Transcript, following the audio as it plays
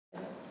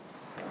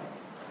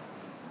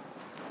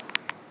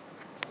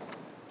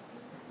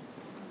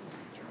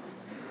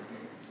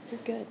You're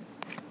good.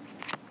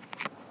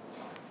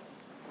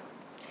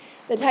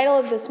 The title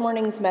of this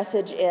morning's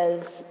message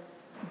is,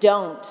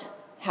 Don't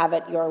Have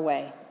It Your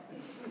Way.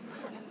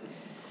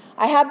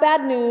 I have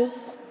bad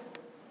news.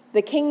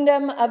 The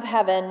kingdom of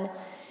heaven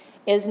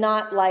is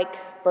not like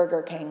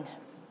Burger King.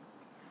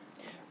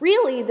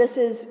 Really, this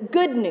is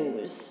good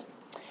news.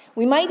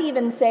 We might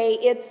even say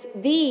it's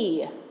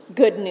the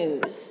good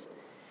news.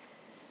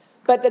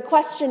 But the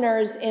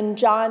questioners in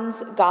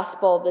John's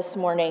gospel this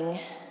morning,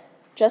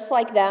 just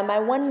like them, I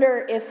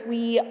wonder if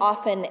we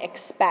often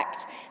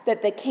expect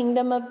that the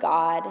kingdom of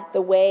God,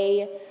 the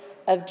way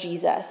of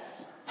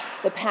Jesus,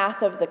 the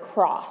path of the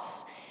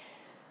cross,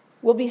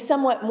 will be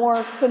somewhat more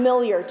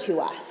familiar to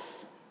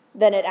us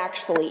than it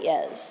actually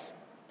is.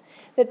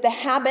 That the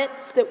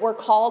habits that we're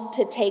called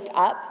to take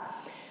up,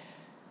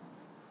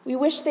 we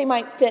wish they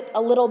might fit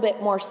a little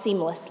bit more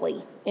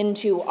seamlessly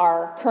into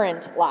our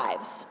current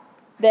lives.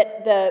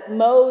 That the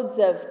modes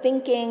of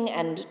thinking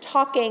and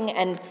talking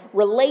and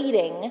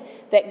relating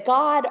that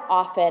God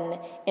often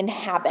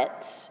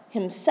inhabits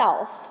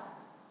himself,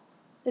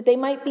 that they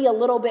might be a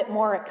little bit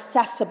more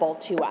accessible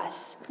to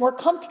us, more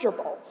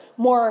comfortable,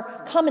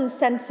 more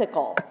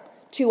commonsensical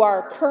to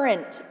our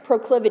current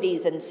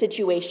proclivities and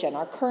situation,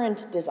 our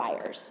current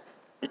desires.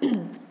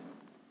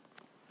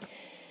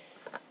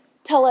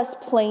 Tell us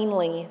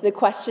plainly, the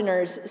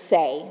questioners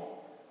say,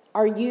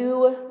 are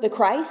you the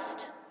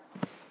Christ?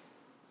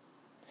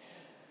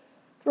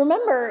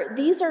 Remember,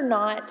 these are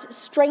not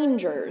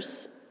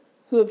strangers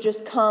who have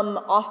just come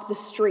off the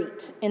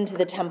street into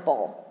the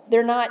temple.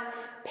 They're not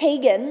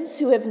pagans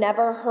who have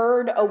never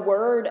heard a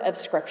word of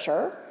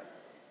Scripture.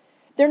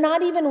 They're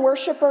not even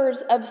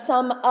worshipers of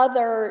some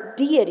other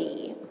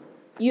deity,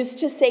 used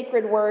to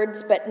sacred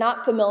words but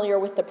not familiar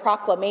with the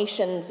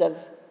proclamations of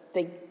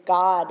the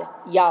God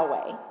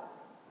Yahweh.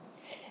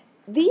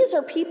 These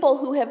are people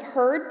who have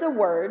heard the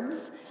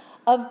words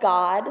of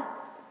God,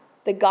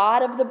 the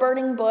God of the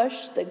burning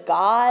bush, the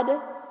God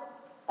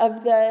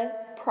of the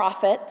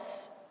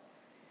prophets,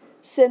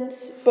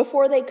 since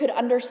before they could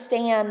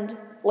understand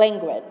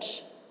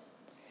language.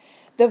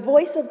 The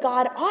voice of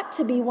God ought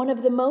to be one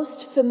of the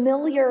most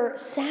familiar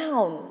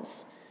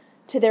sounds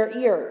to their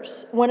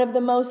ears, one of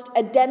the most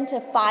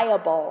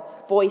identifiable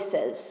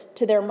voices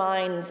to their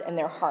minds and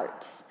their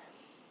hearts.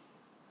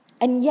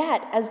 And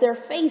yet, as they're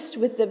faced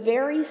with the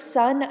very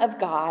Son of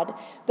God,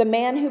 the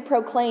man who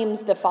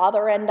proclaims the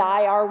Father and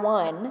I are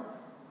one,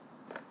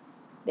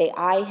 they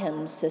eye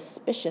him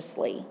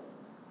suspiciously.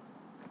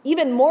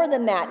 Even more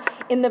than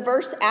that, in the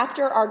verse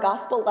after our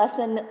gospel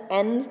lesson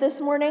ends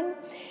this morning,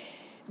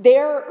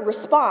 their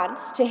response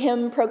to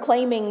him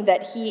proclaiming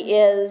that he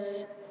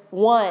is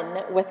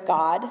one with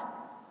God,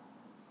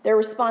 their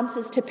response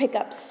is to pick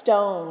up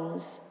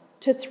stones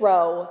to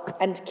throw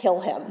and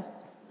kill him.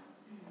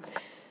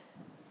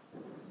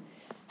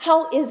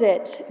 How is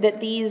it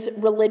that these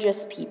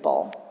religious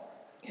people,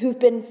 who've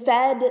been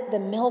fed the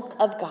milk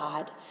of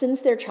God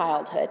since their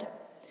childhood,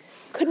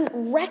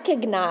 couldn't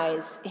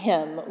recognize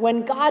him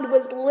when God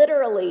was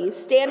literally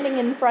standing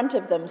in front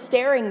of them,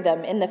 staring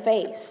them in the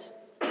face?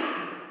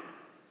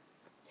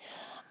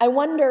 I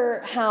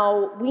wonder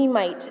how we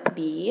might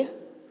be,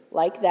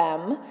 like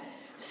them,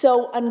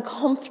 so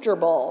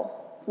uncomfortable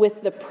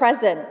with the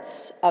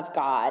presence of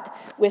God,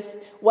 with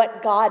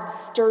what God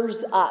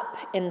stirs up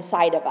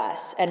inside of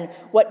us and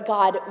what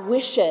God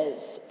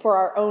wishes for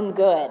our own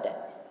good,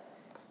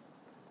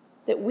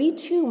 that we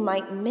too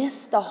might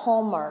miss the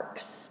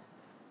hallmarks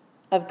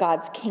of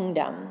God's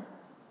kingdom,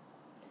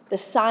 the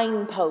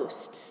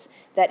signposts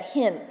that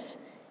hint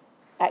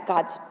at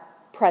God's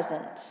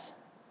presence.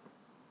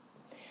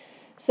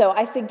 So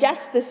I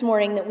suggest this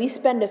morning that we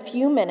spend a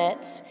few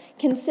minutes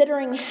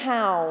considering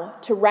how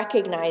to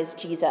recognize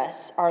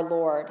Jesus, our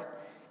Lord,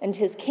 and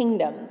his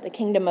kingdom, the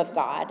kingdom of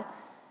God,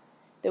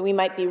 that we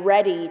might be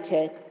ready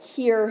to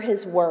hear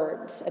his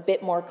words a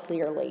bit more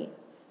clearly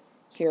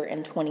here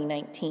in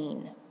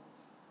 2019.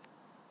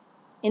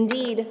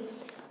 Indeed,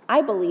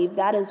 I believe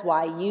that is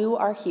why you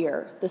are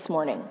here this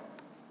morning.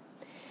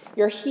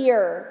 You're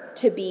here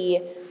to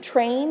be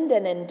trained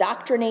and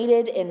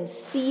indoctrinated in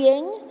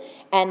seeing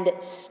and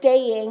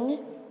staying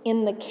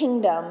in the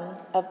kingdom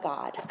of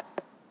God.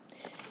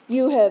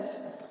 You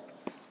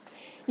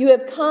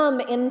have come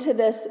into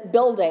this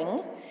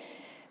building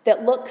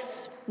that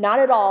looks not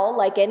at all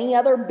like any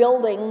other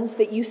buildings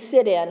that you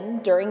sit in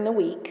during the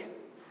week.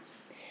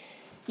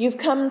 You've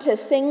come to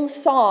sing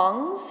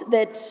songs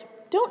that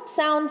don't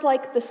sound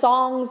like the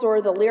songs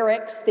or the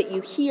lyrics that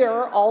you hear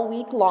all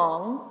week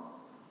long.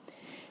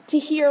 To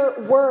hear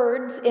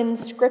words in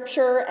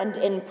scripture and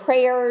in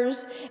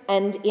prayers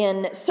and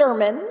in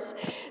sermons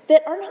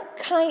that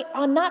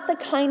are not the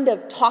kind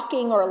of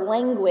talking or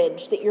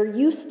language that you're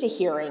used to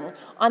hearing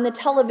on the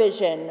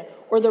television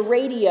or the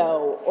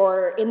radio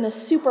or in the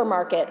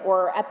supermarket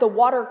or at the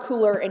water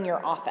cooler in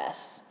your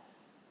office.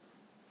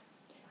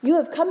 You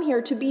have come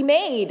here to be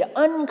made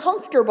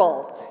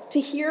uncomfortable, to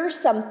hear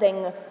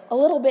something a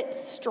little bit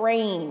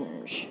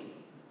strange.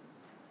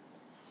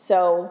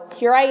 So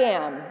here I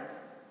am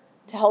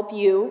to help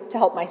you, to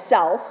help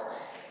myself,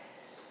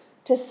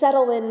 to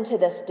settle into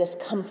this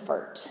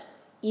discomfort,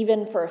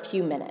 even for a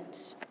few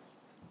minutes.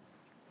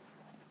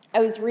 I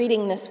was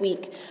reading this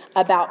week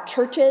about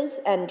churches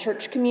and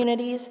church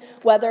communities,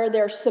 whether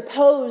they're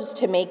supposed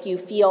to make you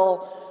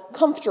feel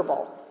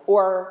comfortable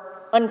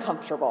or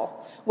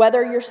uncomfortable,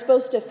 whether you're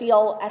supposed to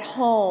feel at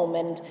home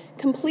and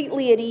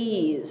completely at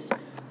ease,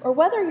 or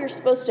whether you're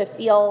supposed to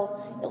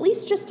feel at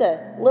least just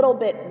a little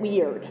bit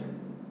weird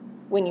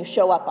when you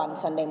show up on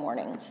Sunday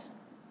mornings.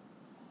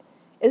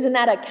 Isn't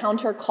that a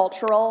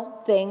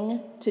countercultural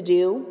thing to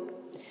do?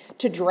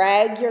 To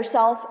drag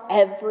yourself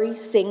every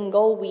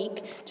single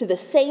week to the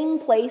same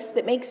place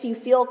that makes you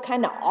feel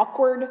kind of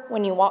awkward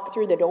when you walk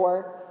through the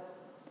door?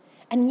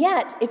 And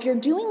yet, if you're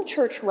doing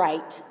church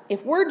right,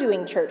 if we're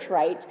doing church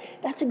right,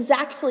 that's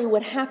exactly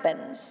what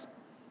happens.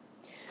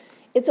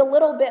 It's a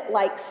little bit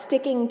like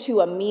sticking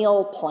to a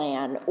meal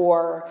plan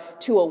or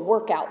to a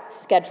workout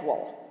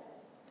schedule,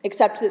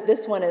 except that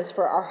this one is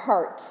for our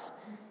hearts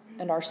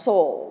and our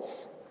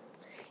souls.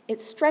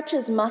 It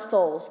stretches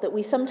muscles that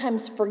we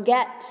sometimes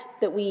forget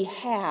that we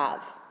have.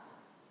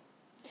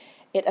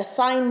 It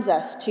assigns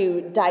us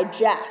to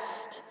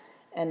digest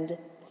and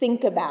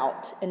think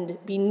about and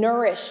be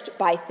nourished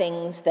by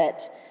things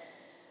that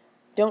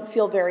don't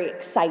feel very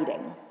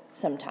exciting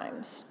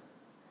sometimes.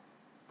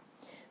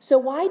 So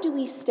why do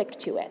we stick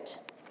to it?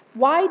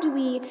 Why do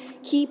we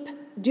keep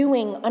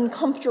doing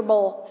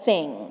uncomfortable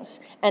things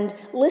and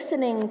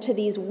listening to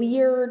these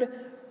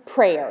weird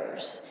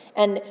prayers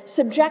and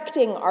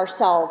subjecting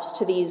ourselves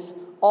to these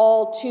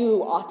all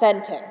too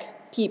authentic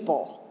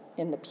people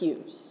in the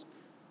pews?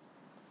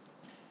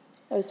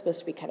 That was supposed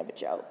to be kind of a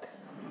joke.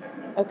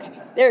 Okay,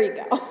 there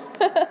you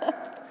go.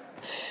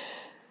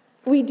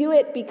 We do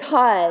it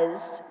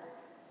because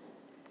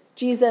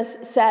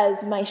Jesus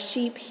says, "My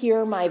sheep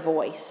hear my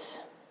voice,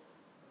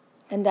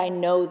 and I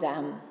know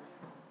them,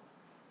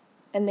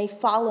 and they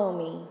follow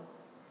me.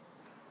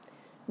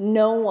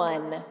 No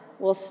one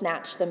will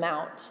snatch them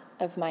out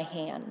of my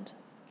hand."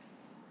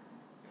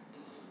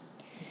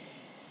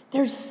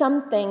 There's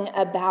something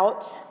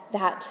about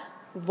that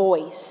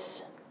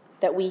voice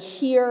that we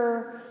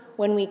hear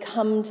when we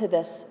come to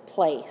this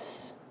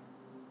place.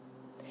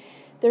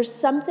 There's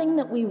something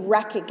that we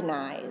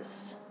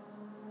recognize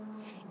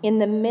in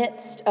the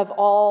midst of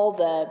all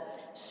the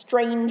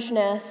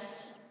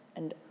strangeness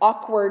and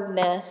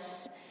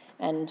awkwardness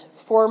and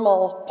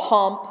formal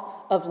pomp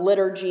of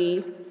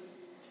liturgy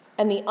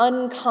and the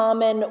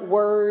uncommon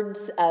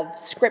words of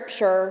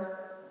Scripture.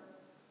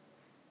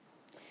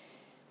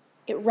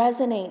 It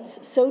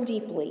resonates so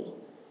deeply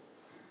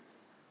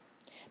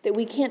that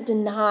we can't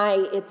deny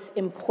its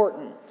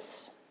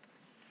importance,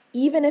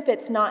 even if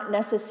it's not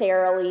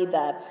necessarily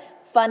the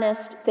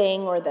funnest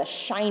thing or the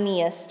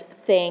shiniest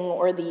thing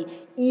or the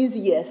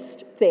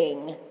easiest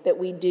thing that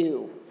we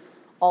do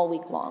all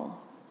week long.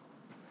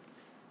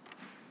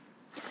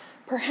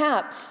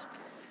 Perhaps,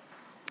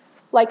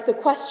 like the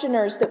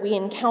questioners that we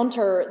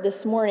encounter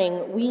this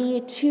morning,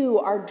 we too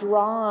are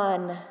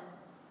drawn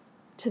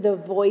to the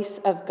voice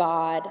of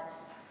God,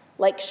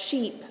 like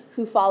sheep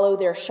who follow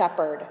their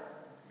shepherd,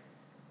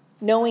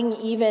 knowing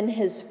even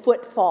his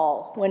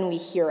footfall when we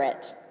hear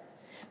it,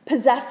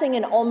 possessing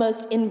an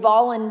almost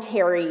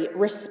involuntary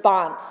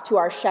response to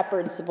our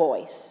shepherd's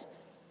voice.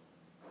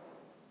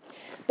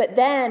 But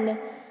then,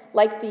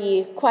 like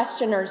the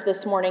questioners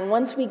this morning,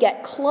 once we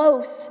get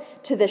close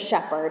to the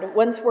shepherd,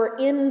 once we're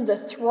in the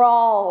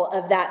thrall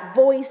of that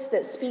voice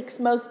that speaks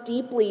most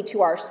deeply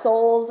to our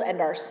souls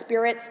and our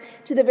spirits,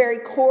 to the very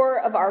core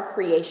of our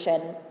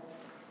creation,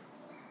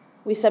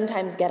 we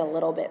sometimes get a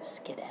little bit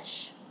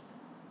skittish.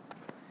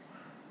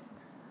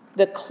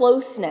 The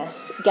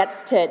closeness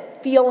gets to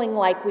feeling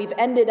like we've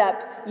ended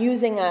up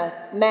using a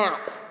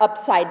map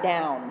upside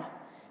down,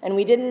 and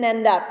we didn't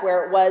end up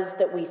where it was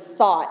that we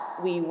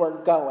thought we were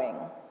going.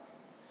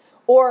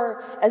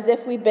 Or as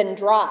if we've been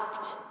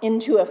dropped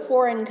into a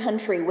foreign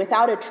country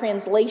without a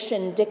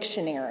translation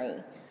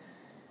dictionary,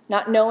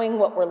 not knowing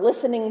what we're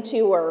listening to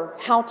or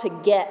how to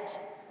get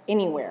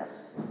anywhere.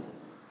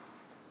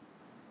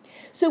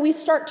 So we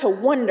start to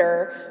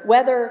wonder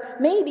whether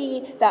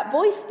maybe that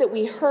voice that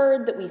we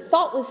heard, that we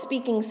thought was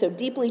speaking so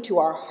deeply to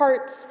our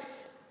hearts,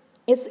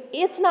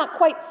 it's not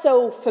quite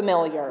so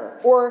familiar,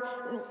 or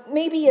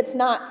maybe it's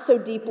not so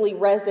deeply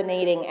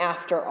resonating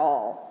after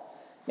all.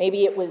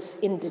 Maybe it was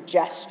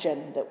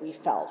indigestion that we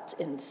felt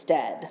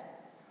instead.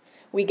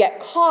 We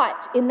get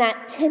caught in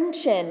that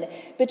tension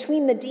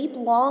between the deep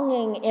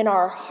longing in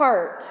our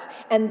hearts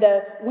and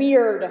the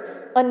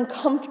weird,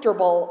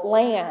 uncomfortable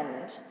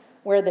land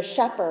where the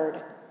shepherd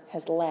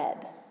has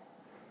led.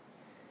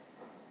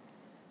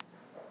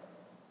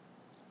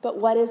 But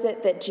what is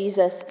it that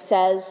Jesus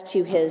says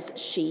to his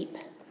sheep,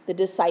 the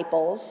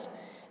disciples,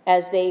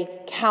 as they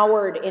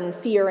cowered in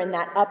fear in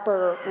that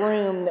upper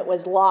room that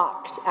was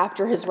locked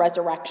after his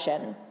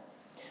resurrection?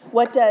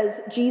 What does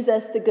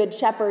Jesus, the Good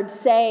Shepherd,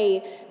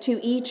 say to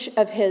each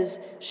of his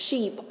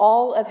sheep,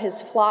 all of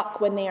his flock,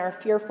 when they are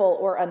fearful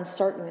or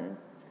uncertain?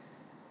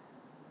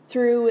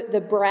 Through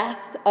the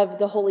breath of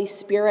the Holy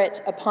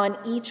Spirit upon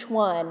each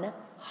one,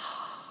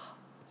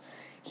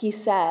 he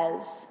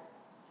says,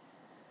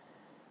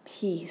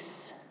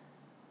 "Peace,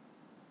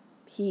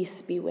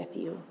 peace be with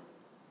you."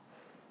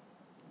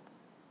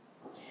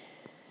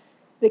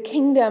 The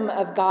kingdom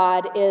of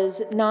God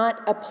is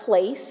not a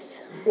place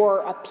or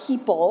a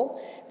people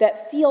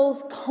that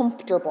feels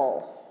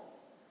comfortable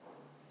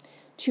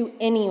to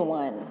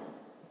anyone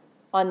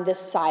on this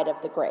side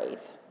of the grave.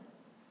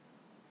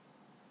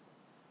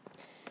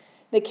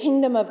 The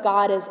kingdom of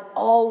God is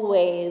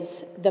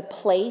always the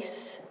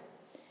place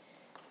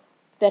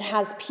that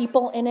has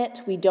people in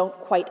it we don't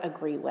quite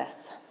agree with.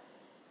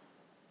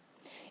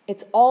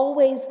 It's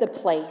always the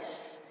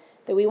place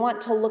that we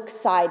want to look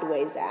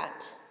sideways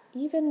at,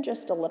 even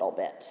just a little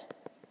bit.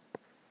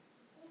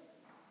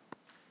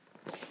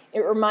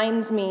 It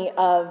reminds me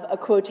of a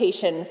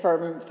quotation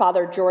from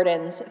Father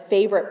Jordan's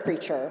favorite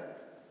preacher.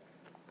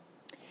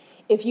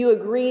 If you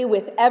agree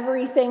with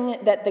everything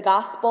that the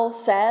gospel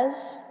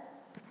says,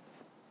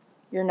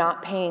 you're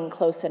not paying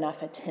close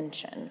enough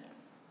attention.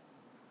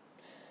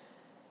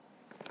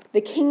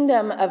 The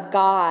kingdom of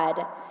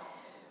God,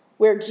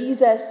 where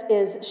Jesus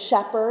is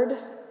shepherd,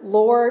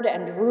 Lord,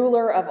 and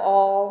ruler of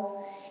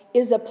all,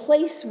 is a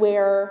place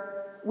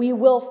where we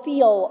will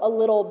feel a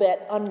little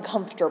bit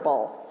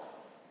uncomfortable.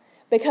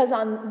 Because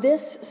on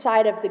this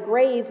side of the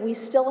grave, we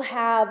still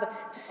have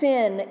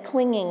sin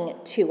clinging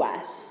to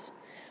us.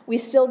 We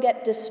still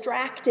get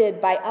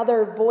distracted by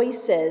other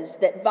voices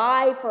that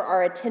vie for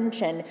our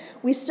attention.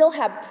 We still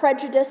have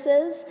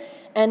prejudices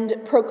and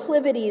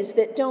proclivities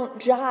that don't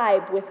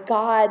jibe with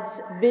God's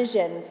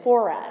vision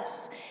for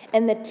us.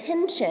 And the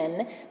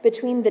tension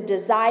between the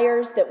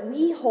desires that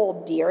we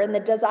hold dear and the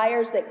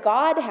desires that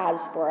God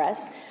has for us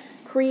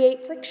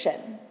create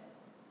friction,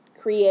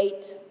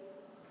 create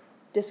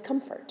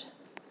discomfort.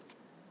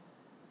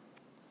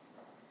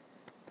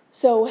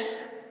 So,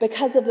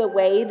 because of the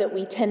way that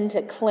we tend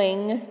to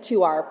cling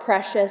to our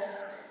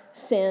precious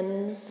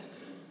sins,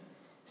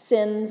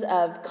 sins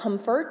of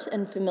comfort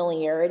and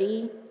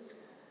familiarity,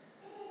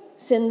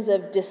 sins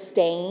of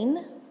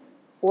disdain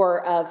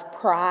or of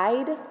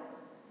pride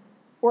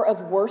or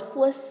of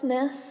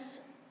worthlessness,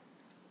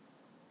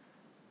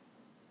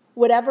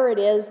 whatever it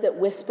is that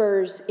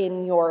whispers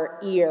in your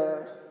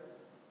ear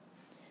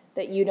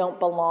that you don't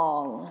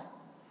belong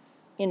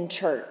in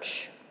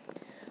church,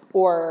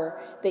 or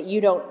that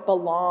you don't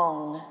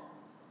belong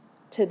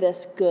to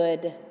this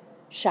good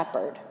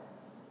shepherd,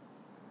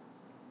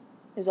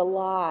 is a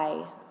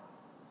lie.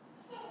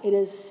 It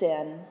is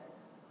sin.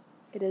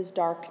 It is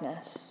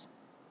darkness.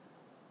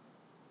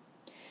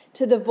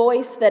 To the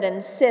voice that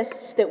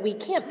insists that we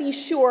can't be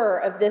sure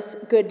of this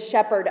good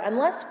shepherd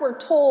unless we're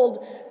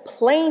told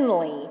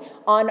plainly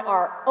on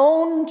our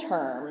own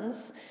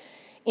terms,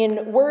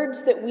 in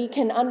words that we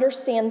can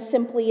understand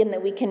simply and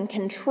that we can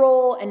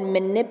control and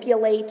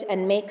manipulate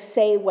and make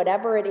say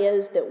whatever it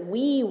is that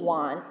we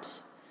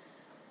want,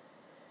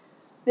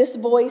 this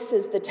voice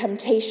is the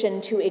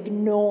temptation to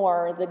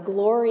ignore the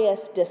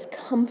glorious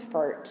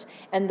discomfort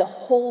and the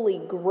holy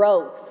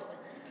growth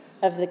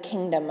of the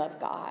kingdom of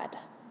God.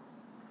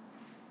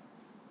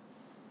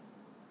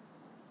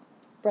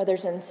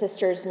 Brothers and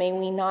sisters, may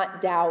we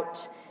not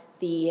doubt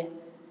the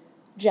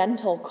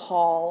gentle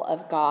call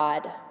of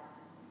God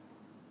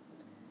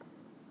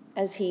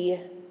as he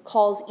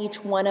calls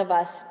each one of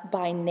us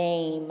by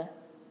name.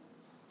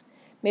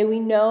 May we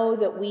know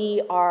that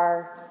we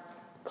are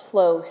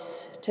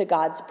close to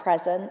God's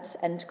presence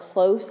and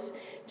close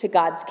to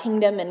God's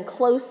kingdom and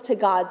close to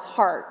God's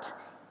heart,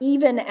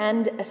 even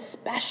and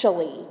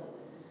especially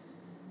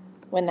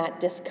when that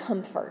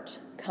discomfort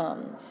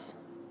comes.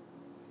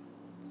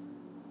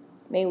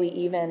 May we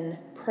even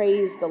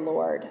praise the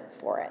Lord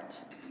for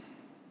it.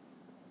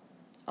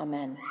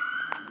 Amen.